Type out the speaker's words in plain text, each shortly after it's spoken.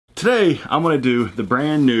Today, I'm going to do the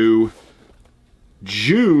brand new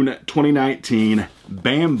June 2019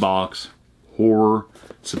 BAM Box Horror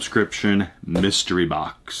Subscription Mystery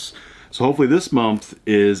Box. So hopefully this month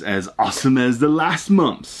is as awesome as the last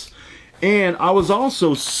month's. And I was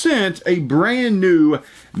also sent a brand new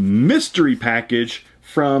mystery package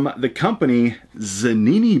from the company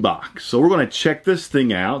Zanini Box. So we're going to check this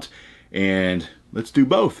thing out and let's do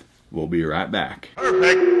both. We'll be right back.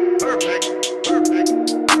 Perfect, perfect, perfect.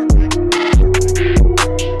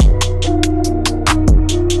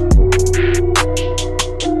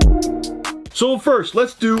 So first,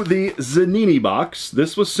 let's do the Zanini Box.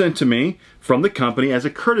 This was sent to me from the company as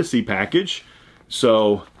a courtesy package.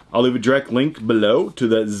 So I'll leave a direct link below to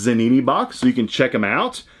the Zanini Box so you can check them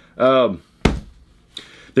out.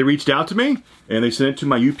 They reached out to me and they sent it to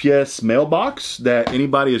my UPS Mailbox that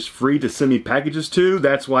anybody is free to send me packages to.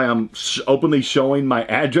 That's why I'm openly showing my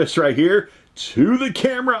address right here to the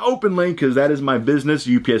camera openly, because that is my business,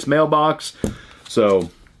 UPS Mailbox.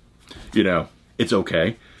 So, you know, it's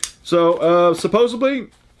okay. So, supposedly,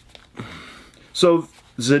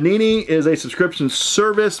 Zanini is a subscription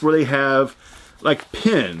service where they have like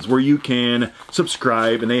pins where you can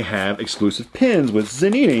subscribe and they have exclusive pins with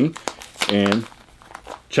Zanini. And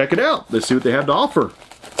check it out. Let's see what they have to offer.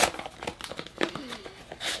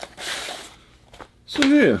 So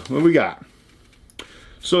yeah, what do we got?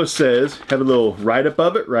 So it says, have a little write-up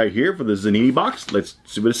of it right here for the Zanini Box. Let's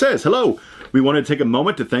see what it says. Hello, we want to take a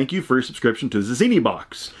moment to thank you for your subscription to the Zanini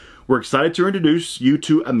Box. We're excited to introduce you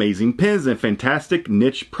to amazing pins and fantastic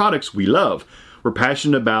niche products we love. We're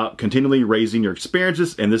passionate about continually raising your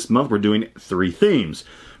experiences, and this month we're doing 3 themes.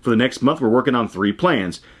 For the next month, we're working on 3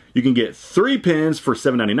 plans. You can get 3 pins for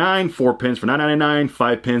 $7.99, 4 pins for $9.99,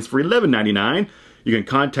 5 pins for $11.99. You can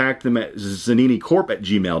contact them at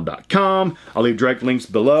zaninicorp@gmail.com. I'll leave direct links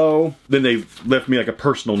below. Then they left me like a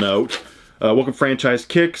personal note. Welcome Franchise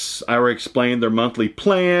Kicks. I already explained their monthly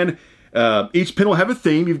plan. Each pin will have a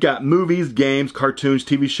theme. You've got movies, games, cartoons,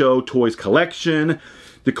 TV show, toys collection.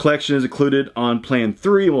 The collection is included on Plan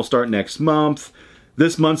 3 and will start next month.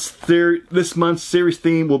 This month's series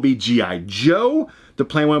theme will be G.I. Joe. The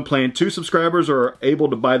Plan 1 and Plan 2 subscribers are able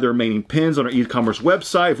to buy the remaining pins on our e-commerce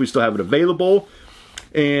website if we still have it available.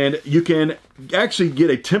 And you can actually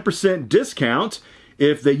get a 10% discount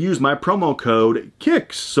if they use my promo code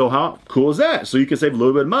KICKS. So how cool is that? So you can save a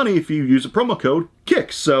little bit of money if you use the promo code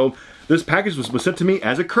KICKS. So this package was sent to me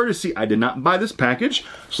as a courtesy. I did not buy this package.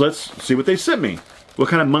 So let's see what they sent me. What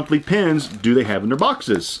kind of monthly pins do they have in their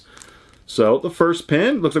boxes? So the first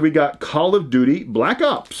pin, looks like we got Call of Duty Black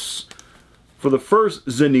Ops. For the first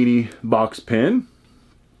Zanini Box pin,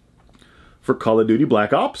 for Call of Duty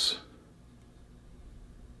Black Ops.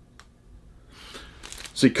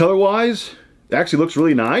 See, color-wise, it actually looks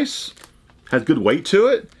really nice. Has good weight to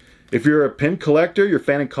it. If you're a pin collector, you're a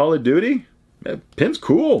fan of Call of Duty, that pin's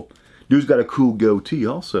cool. Dude's got a cool goatee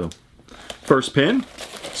also. First pin,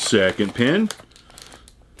 second pin.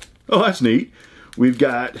 Oh, that's neat. We've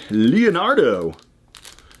got Leonardo,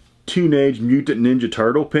 Teenage Mutant Ninja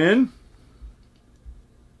Turtle pin.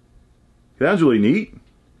 That's really neat.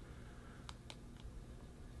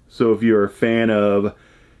 So if you're a fan of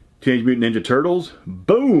Teenage Mutant Ninja Turtles,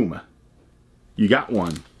 boom, you got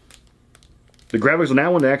one. The graphics on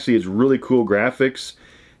that one actually is really cool graphics.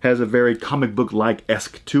 Has a very comic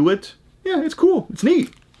book-like-esque to it. Yeah, it's cool. It's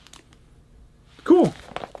neat. Cool.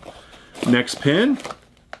 Next pin.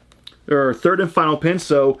 Our third and final pin.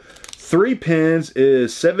 So 3 pins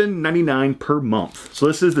is $7.99 per month. So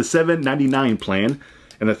this is the $7.99 plan.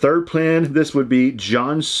 And the third pin, this would be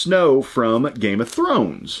Jon Snow from Game of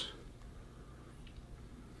Thrones.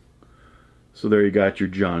 So there you got your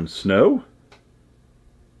Jon Snow.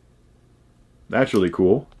 That's really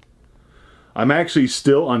cool. I'm actually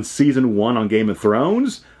still on season 1 on Game of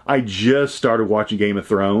Thrones. I just started watching Game of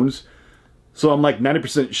Thrones. So I'm like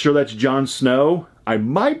 90% sure that's Jon Snow. I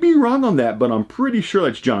might be wrong on that, but I'm pretty sure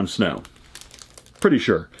that's Jon Snow. Pretty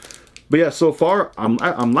sure. But yeah, so far,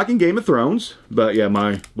 I'm liking Game of Thrones. But yeah,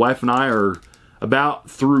 my wife and I are about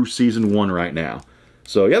through season 1 right now.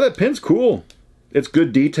 So yeah, that pin's cool. It's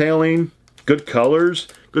good detailing, good colors,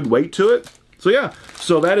 good weight to it. So yeah,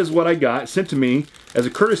 so that is what I got sent to me as a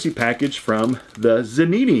courtesy package from the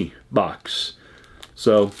Zanini Box.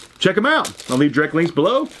 So check them out. I'll leave direct links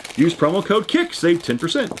below. Use promo code KICK, save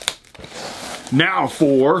 10%. Now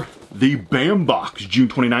for the BAM Box June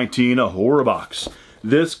 2019 Horror Box.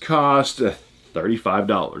 This cost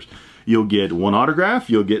 $35. You'll get 1 autograph,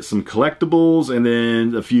 you'll get some collectibles, and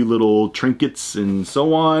then a few little trinkets and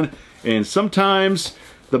so on. And sometimes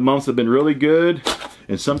the months have been really good,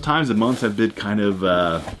 and sometimes the months have been kind of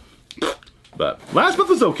But last month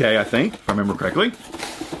was okay, I think, if I remember correctly.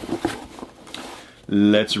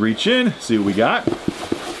 Let's reach in, see what we got.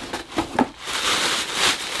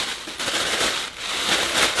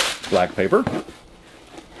 Black paper.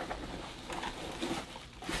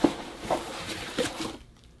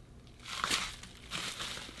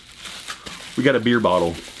 We got a beer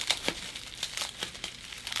bottle.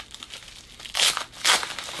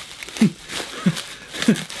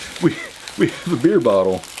 we have a beer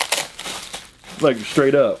bottle. Like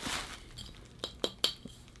straight up.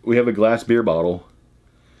 We have a glass beer bottle.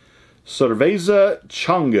 Cerveza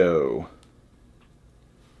Chongo.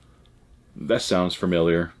 That sounds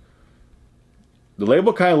familiar. The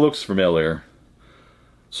label kind of looks familiar.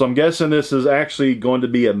 So I'm guessing this is actually going to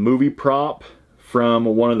be a movie prop from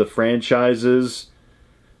one of the franchises.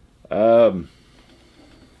 Not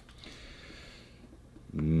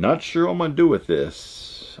sure what I'm going to do with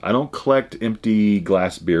this. I don't collect empty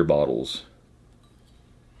glass beer bottles.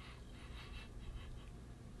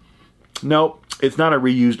 Nope, it's not a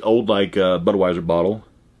reused old like Budweiser bottle.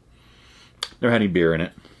 Never had any beer in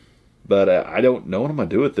it. But I don't know what I'm going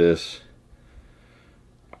to do with this.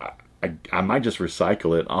 I might just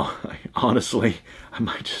recycle it. Honestly, I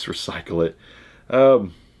might just recycle it.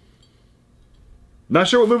 Not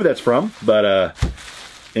sure what movie that's from, but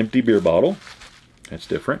empty beer bottle. That's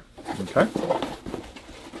different. Okay.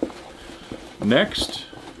 Next,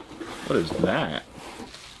 what is that?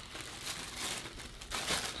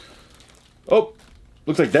 Oh,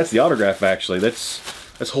 looks like that's the autograph actually. Let's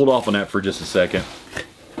hold off on that for just a second.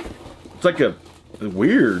 It's like a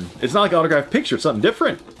weird. It's not like an autograph picture. It's something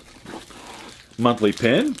different. Monthly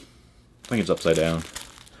pin. I think it's upside down.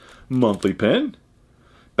 Monthly pin.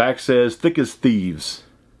 Back says thick as thieves.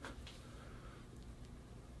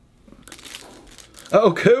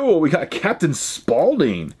 Oh, cool. We got Captain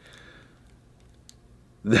Spaulding.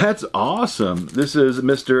 That's awesome. This is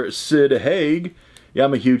Mr. Sid Haig. Yeah,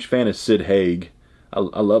 I'm a huge fan of Sid Haig. I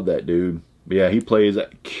love that dude. But yeah, he plays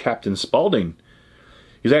Captain Spaulding.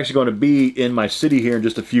 He's actually going to be in my city here in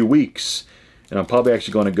just a few weeks. And I'm probably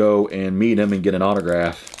actually going to go and meet him and get an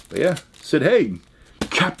autograph. But yeah, Sid Haig.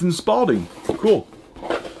 Captain Spaulding. Cool.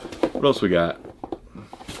 What else we got?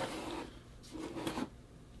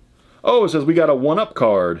 Oh, it says we got a 1-up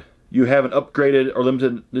card. You have an upgraded or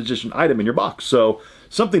limited edition item in your box. So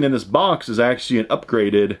something in this box is actually an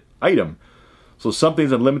upgraded item. So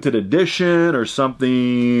something's a limited edition or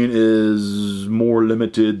something is more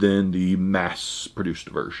limited than the mass-produced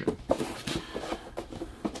version.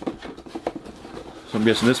 So I'm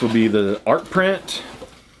guessing this will be the art print.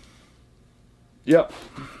 Yep.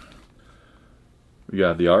 We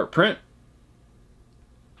got the art print.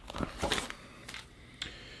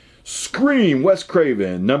 Scream, Wes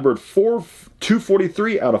Craven, numbered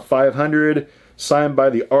 243 out of 500, signed by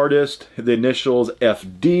the artist, the initials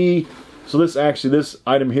FD. So this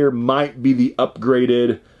item here might be the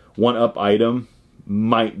upgraded 1-up item.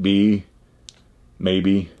 Might be,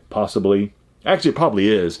 maybe, possibly. Actually, it probably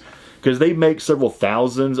is, because they make several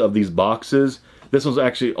thousands of these boxes. This one's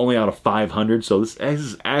actually only out of 500, so this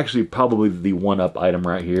is actually probably the 1-up item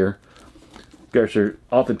right here. Got your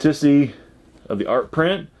authenticity of the art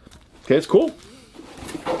print. Okay, it's cool.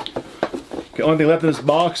 Okay, only thing left in this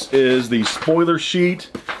box is the spoiler sheet.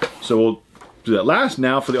 So we'll do that last.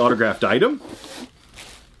 Now for the autographed item.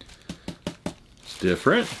 It's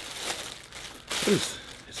different.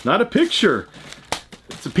 It's not a picture.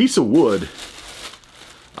 It's a piece of wood.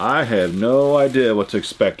 I have no idea what to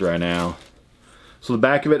expect right now. So the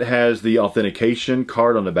back of it has the authentication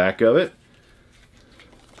card on the back of it.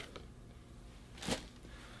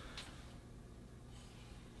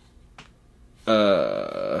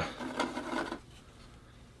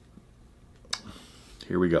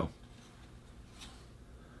 Here we go.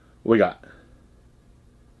 What we got?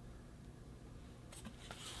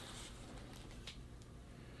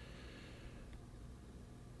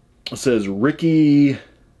 It says Ricky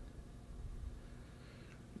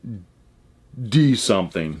D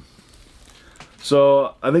something.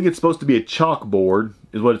 So I think it's supposed to be a chalkboard,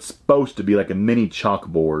 is what it's supposed to be, like a mini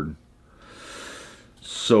chalkboard.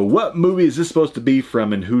 So what movie is this supposed to be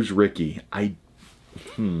from, and who's Ricky?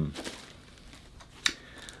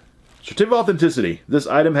 Certificate of authenticity. This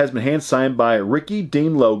item has been hand signed by Ricky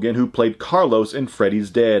Dean Logan, who played Carlos in Freddy's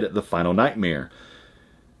Dead: The Final Nightmare.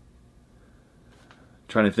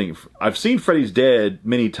 Trying to think. I've seen Freddy's Dead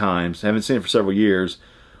many times. I haven't seen it for several years.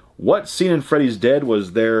 What scene in Freddy's Dead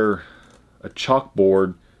was there a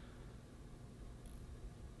chalkboard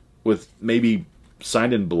with maybe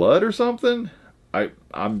signed in blood or something?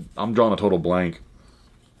 I'm drawing a total blank.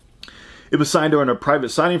 It was signed during a private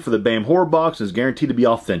signing for the BAM Horror Box and is guaranteed to be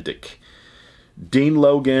authentic. Dean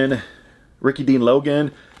Logan, Ricky Dean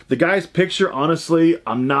Logan. The guy's picture, honestly,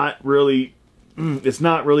 I'm not really, it's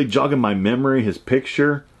not really jogging my memory, his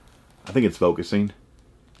picture. I think it's focusing.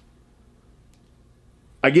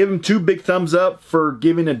 I give him 2 big thumbs up for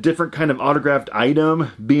giving a different kind of autographed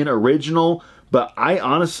item, being original, but I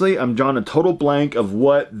honestly, I'm drawing a total blank of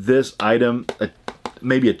what this item,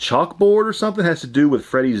 maybe a chalkboard or something, has to do with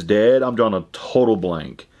Freddy's Dead. I'm drawing a total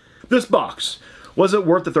blank. This box, was it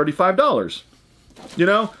worth the $35? You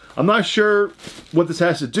know, I'm not sure what this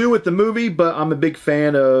has to do with the movie, but I'm a big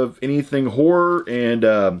fan of anything horror and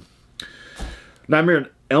Nightmare on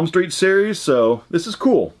Elm Street series, so this is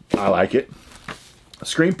cool. I like it.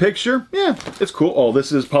 Screen picture, yeah, it's cool. Oh,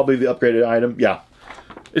 this is probably the upgraded item. Yeah,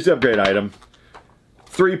 it's the upgraded item.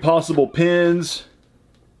 3 possible pins.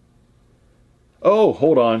 Oh,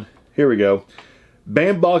 hold on. Here we go.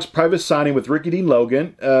 Box private signing with Ricky Dean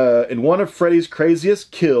Logan. In one of Freddy's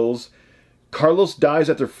craziest kills, Carlos dies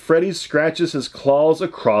after Freddy scratches his claws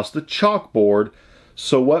across the chalkboard.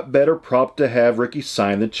 So what better prop to have Ricky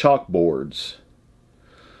sign than chalkboards?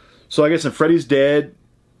 So I guess in Freddy's Dead,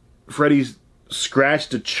 Freddy's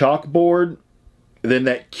scratched a chalkboard, then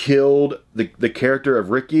that killed the character of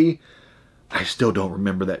Ricky. I still don't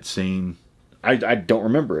remember that scene. I don't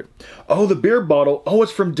remember it. Oh, the beer bottle. Oh,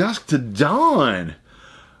 it's From Dusk to Dawn.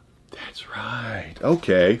 That's right.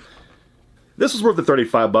 Okay. This was worth the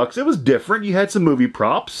 35 bucks. It was different. You had some movie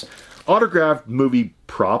props. Autographed movie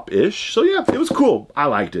prop-ish. So yeah, it was cool. I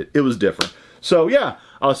liked it. It was different. So yeah,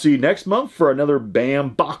 I'll see you next month for another BAM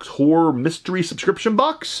Box Horror Mystery subscription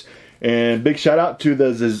box. And big shout out to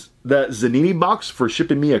the Zanini Box for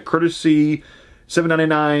shipping me a courtesy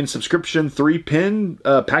 $7.99 subscription 3-pin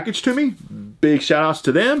package to me. Big shout outs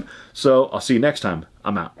to them. So I'll see you next time.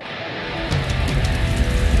 I'm out.